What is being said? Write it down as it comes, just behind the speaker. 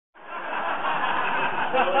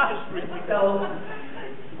So,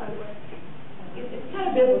 it's kind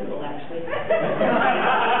of biblical, actually.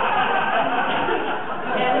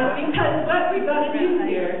 And because what we've got to do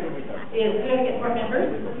here is we've got to get more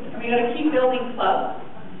members, and we've got to keep building clubs.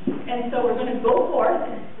 And so we're going to go forth.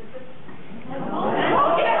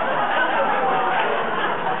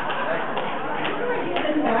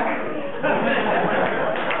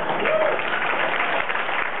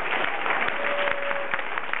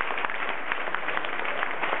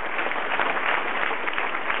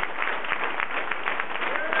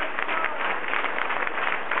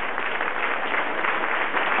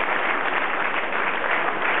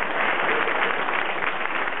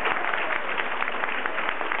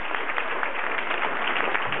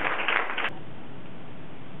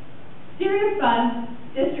 Serious Fun,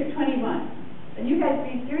 District 21. And you guys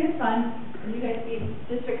be Serious Fun, and you guys be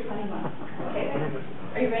District 21. Okay?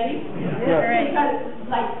 Are you ready? Yeah. We're ready. You got it,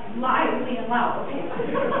 like, lively and loud. Okay.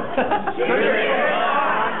 Serious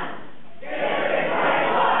Fun! Serious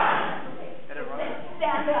 21!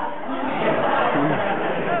 Stand up.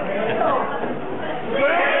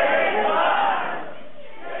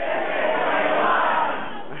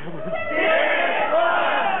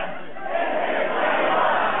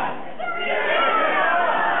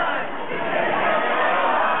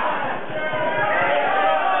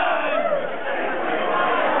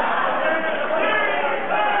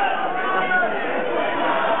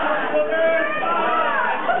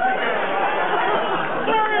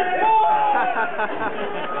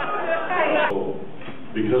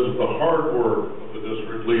 Because of the hard work of the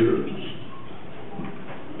district leaders.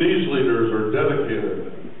 These leaders are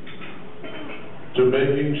dedicated to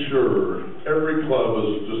making sure every club is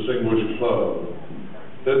a distinguished club,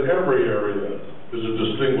 that every area is a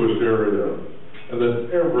distinguished area, and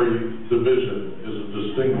that every division is a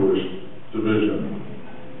distinguished division.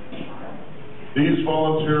 These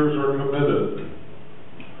volunteers are committed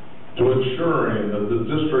to ensuring that the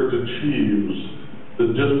district achieves the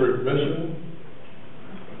district mission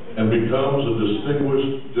and becomes a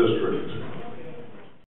distinguished district.